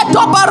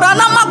eleto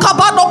barana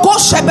makabado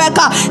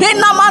koshebeka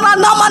ina mana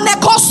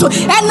namanekosu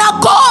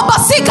enakoba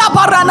sika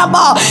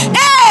baranaba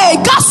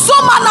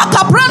kasoma na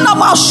kabrana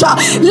masha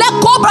le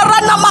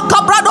kobrana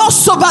makabrado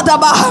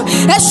sovadaba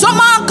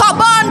esoma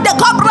kabande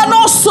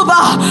kabrano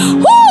sova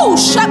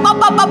sheba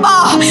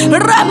baba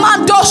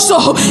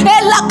remandoso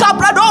ela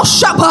kabrado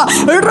shaba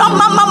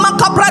ramama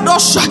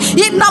makabradosha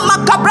ina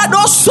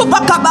makabrado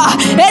sovakaba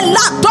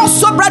ela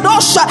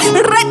dosobradosha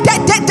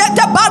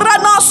retete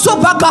barana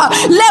sovaka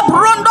le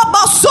brondo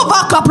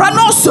basovaka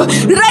branoso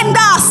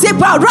renda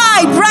sipa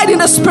ride in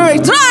the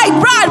spirit,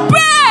 ride,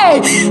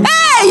 pray.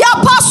 Ya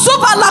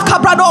pasuva la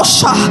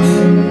kabradosha.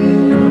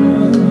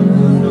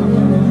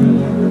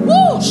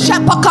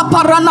 Shepaka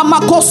parana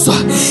makoso,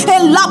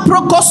 ela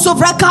prokoso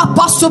vreka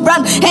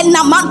pasubran,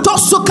 ena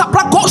mantoso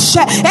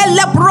kaprakoshe,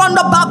 ele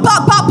brondo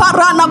baba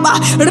parana ba,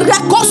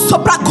 rekoso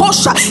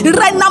prakosha,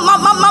 rena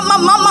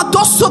mama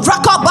toso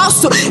vreka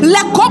basu,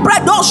 le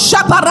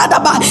kobradosha parada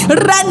ba,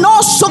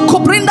 renoso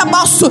kubrinda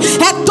basu,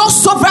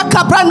 etoso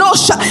vreka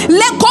branosha,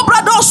 le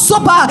kobradoso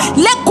ba,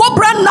 le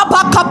kobrana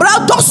ba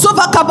kabradoso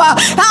vakaba,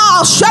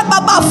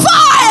 shebaba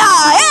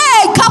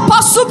fire,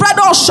 kapasu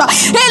bradosha,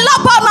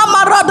 ela bana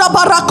marada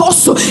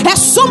barakoso.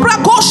 Esumbra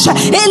kosha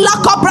ela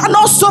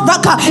kabranoso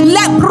vaka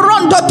le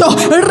brondoto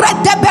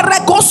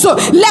redeberekoso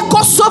le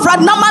kosovra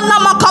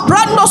nama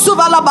kabrando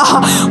suvalaba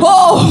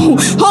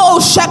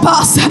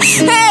shepas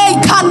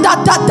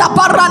kanda tata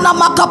parana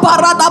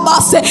makaparada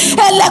base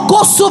ele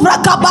kosovra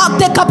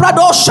kabate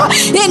kabradosha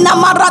ina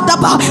marada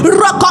ba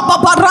rakaba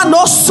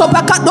baranoso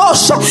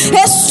bakadosha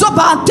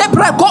esobante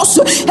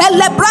prekoso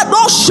ele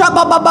bradosha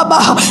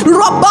baba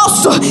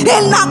roboso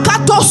ina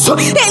katoso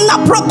ina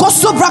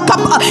prokoso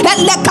vrakaba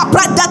ele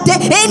date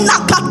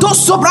enakato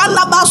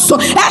sobranda baso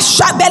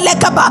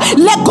eshabelekaba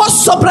leko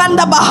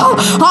sobranda ba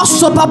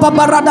aso baba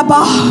barada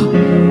ba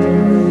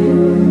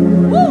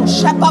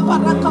sheba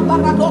baraka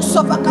barado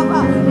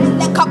sovakaba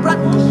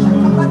elekabrado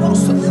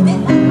kabradoso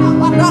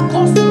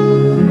elekabradoso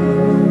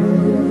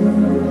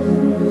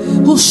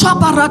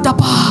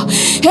Ushabaradaba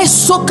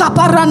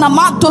Esokaparana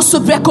manto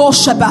sovreko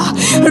sheba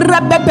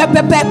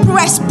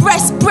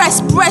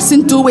press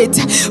into it.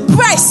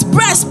 Press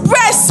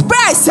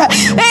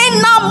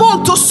ena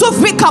monto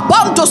sovrika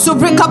bando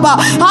sovrikaba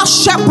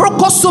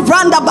ashebroko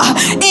sovrandaba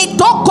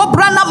itoko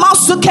brana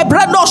masu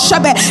kebrano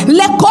shebe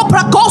le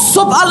kopra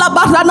koso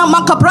alabarana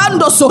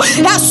makabrando so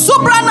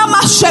esubrana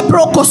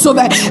mashebroko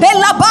sobe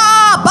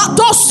elaba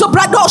bato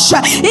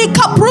sobradosha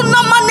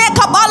ikapruna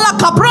maneka bala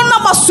kabruna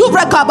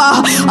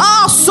masuvrekaba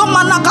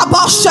asumana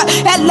kabasha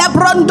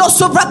elebrondo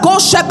sovreko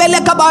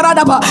bele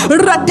kabaradaba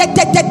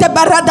ratete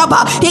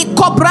baradaba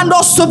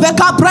ikobrando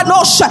soveka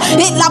branosha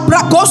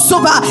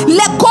ilabrakosova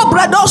le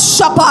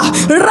kobradosha pa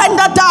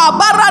rendada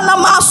barana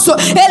maso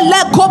ele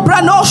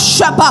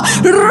kobranosha pa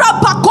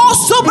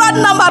rapakoso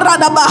brana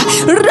maradaba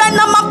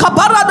rena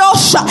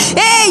makabaradosha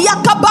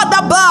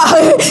yakabadaba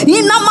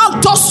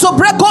inamanto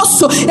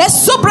sobrekoso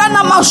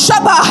esobrana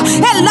mashaba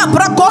ele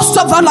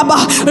brakoso valaba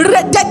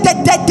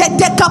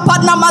retete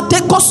kapana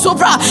mateko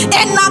sovra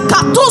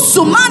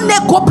enakatusu mane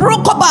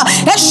kobrokoba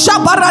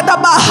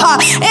eshabaradaba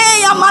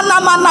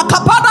yamana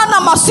kapana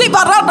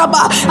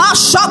sibaradaba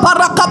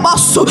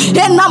ashabarakabasu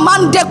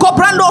enamande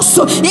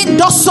kobrandosu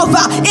indosova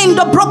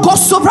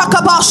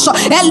indobrokosuvrakabasu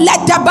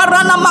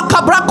eletebarana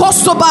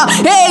makabrakosoba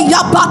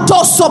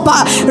eyabatosoba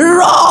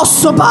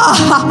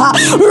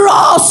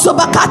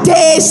rosoba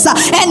katesa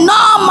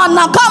enama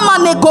nakama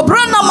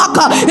nekobrana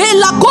maka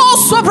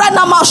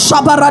elakosovrana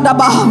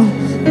mashabaradaba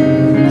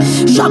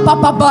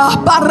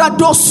Jababa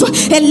parados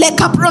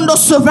elekaprondo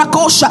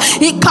sovrakosha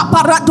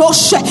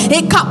ikaparadosha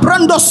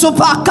ikaprondo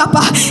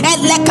sovakapa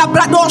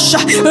elekabradosha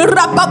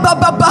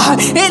rabababa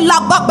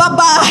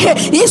elababa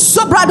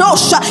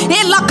isobradosha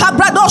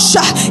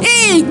elakabradosha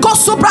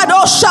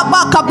ikosubradosha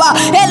bakaba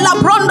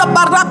elabronda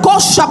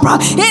barakosha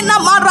ina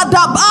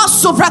maradaba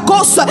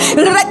sovrakosa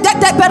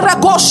redete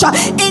berakosha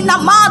ina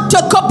mate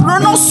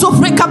koprono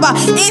sovrikaba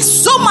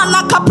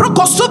isumana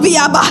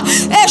kaprokosuviaba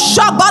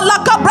eshabala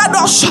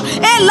kabradosha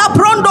la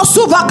brondo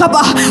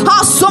suvakaba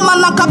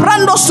asomana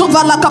kabrando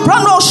suvala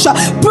kabranosha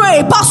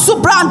pray pasu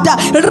branda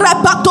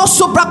repato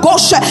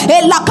subrakosha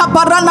e la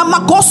kabarana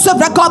makose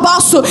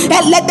vrekabasu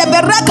ele de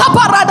bereka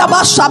parada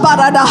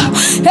bashabarada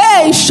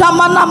hey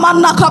shamana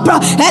manakabra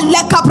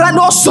ele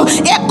kabranosu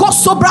eko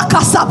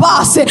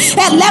subrakasabase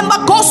ele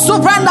makosu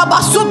vranda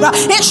basubra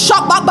e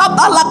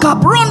shababa la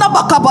kabrona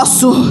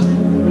bakabasu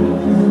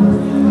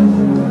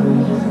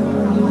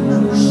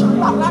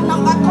shabarana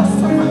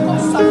makosu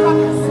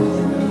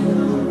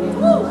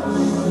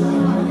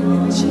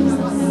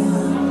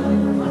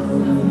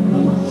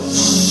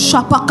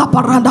Shapaka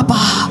paranda ba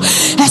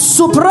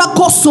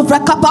esubrako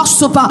suvraka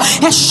suva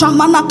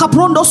eshamana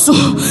kaprondosu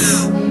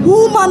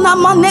umana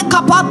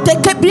maneka pate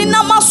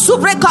kebrina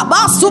masuvreka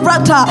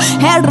basuvrata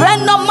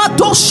erena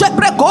matoshe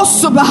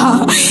prekosuba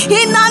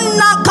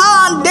inana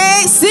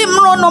kande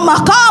simrono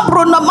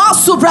makabro na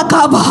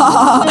masuvraka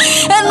ba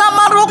ena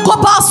maroko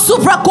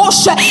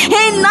basuvrakoshe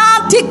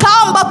inati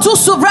kamba tu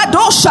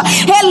suvradosha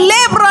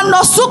elebra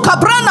no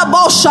sukabrana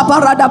bosha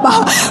parada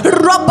ba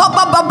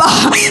robaba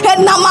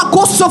ena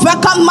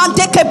makosuvraka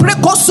manteke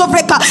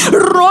prekosuvreka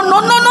rono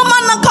no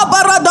manaka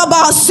parada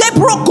ba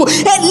sebroko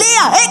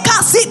elia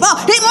ekasiba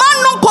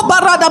imano ko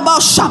barada ba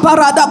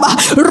shabarada ba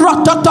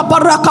rototo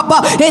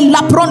barakaba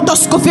ela pronto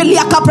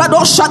scofilia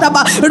capradosha da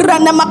ba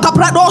rene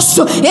macaprados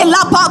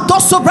ela pato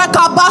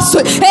sobrakabas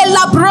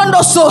ela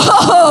prondoso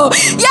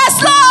yes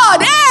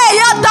Lord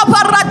yata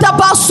barada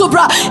ba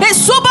subra e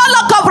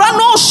subala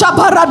cavrano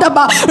shabarada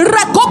ba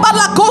recoba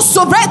la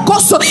coso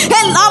recoso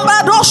ela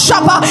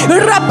badosha ba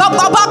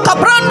rebaba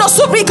cabrando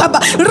subrikaba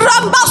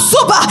ramba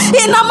suba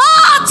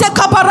inamate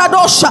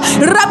caparadosha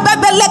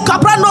rebele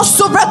cabrano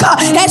subraka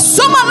e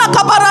sumana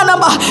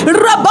kabaranama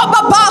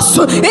rababa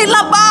basu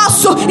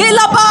ilabasu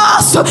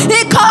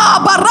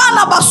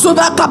ikabarana basu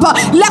vakapa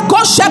le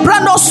koshe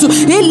branosu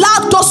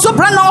ilato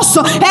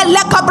sobranoso ele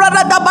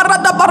kabrada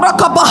barada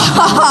barakaba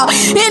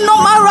ino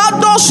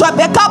maradosha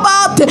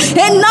bekabate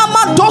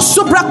enama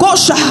dosu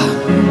brakosha.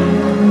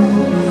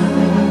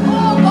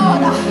 Oh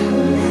God,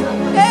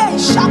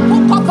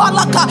 shapuka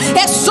valaka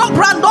e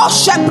sombrando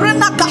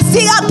shebrina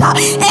kasiata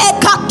e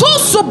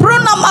katusu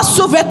bruna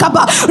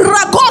masuvekaba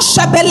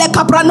ragosha bele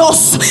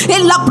kabranos e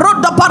la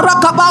broda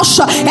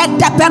barakabasha e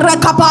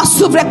teperekaba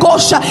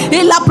suvrekosha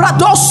e la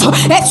bradoso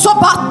e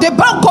sobate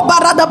banco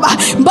baradaba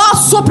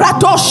basu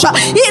bratosha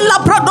e la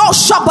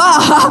bradosha ba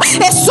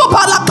e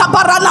sobala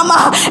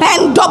kabaranama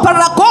and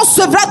dobarakos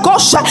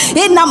vrekosha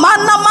e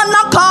namana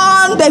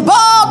manakande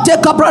bote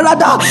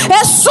kabrada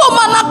e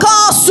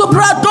sumanaka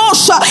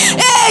subradosha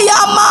e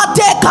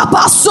yamate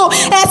kapaso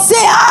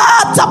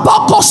eseata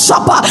boko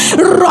shapa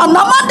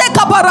ranamande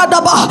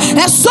kabaradaba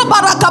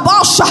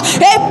esubarakabasha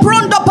e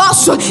pronda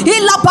baso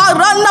ila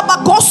barana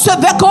bakose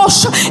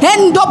vekosha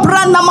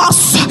endobrana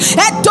mas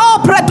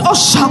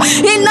edobredosha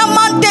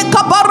inamande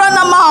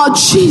kabaranama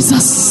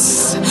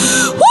Jesus.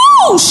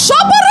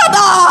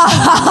 Shabarada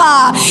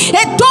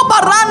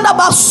edobaranda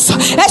bas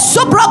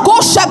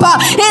esubrakosha ba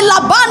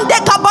ila bande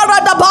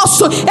kabarada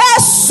bas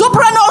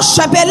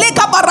esubranosha bele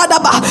kabarada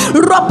ba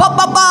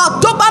rababa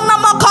tobana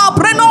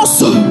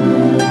makabrenoso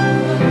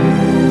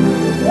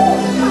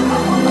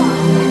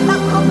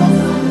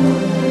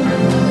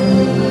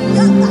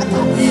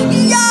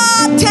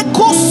ya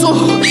tekoso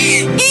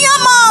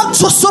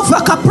iyamanto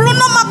sofa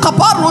kapruna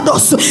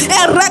makabarodos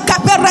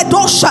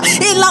erekaperedosha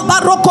ila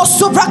baroko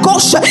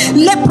suvrakosha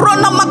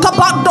leprona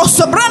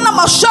makabados brana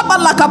mashaba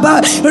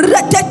lakaba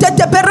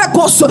retete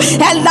berekoso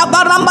ela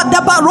baramba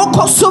de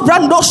baroko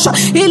suvrandosha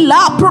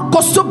ila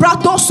proko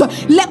subratos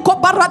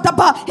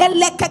lekobaradaba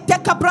elekete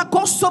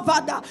kabrakoso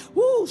vada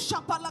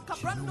shapala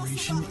kabrando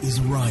is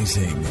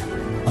rising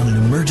on an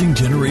emerging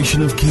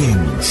generation of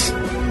kings.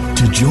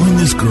 To join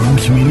this growing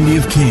community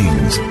of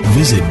kings,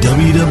 visit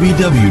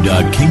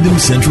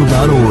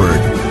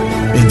www.kingdomcentral.org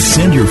and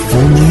send your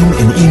full name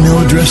and email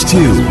address to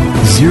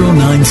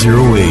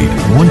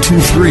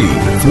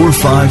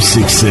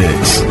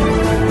 0908-123-4566.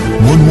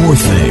 One more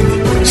thing,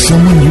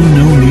 someone you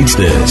know needs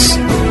this.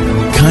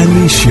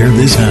 Kindly share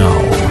this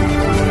now.